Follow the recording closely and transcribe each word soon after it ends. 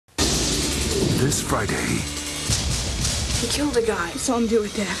This Friday. He killed a guy. I saw him do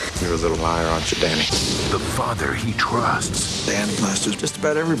it, Dad. You're a little liar, aren't you, Danny? The father he trusts. Danny masters just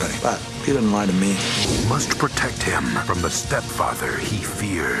about everybody, but he didn't lie to me. Must protect him from the stepfather he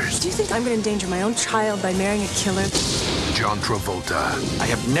fears. Do you think I'm going to endanger my own child by marrying a killer? John Travolta. I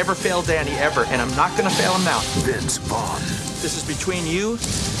have never failed Danny ever, and I'm not going to fail him now. Vince Vaughn. This is between you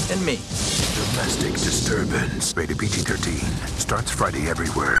and me. Domestic Disturbance. Rated PG-13. Starts Friday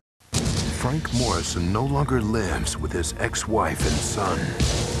everywhere. Frank Morrison no longer lives with his ex-wife and son.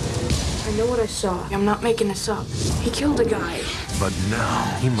 I know what I saw. I'm not making this up. He killed a guy. But now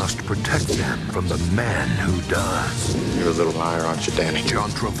he must protect them from the man who does. You're a little liar, aren't you, Danny?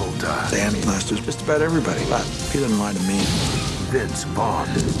 John Travolta. Danny masters just about everybody, but he didn't lie to me. Vince Vaughn.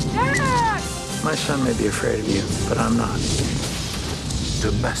 Dad! My son may be afraid of you, but I'm not.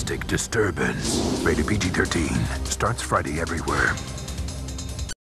 Domestic Disturbance. Rated PG-13. Starts Friday everywhere.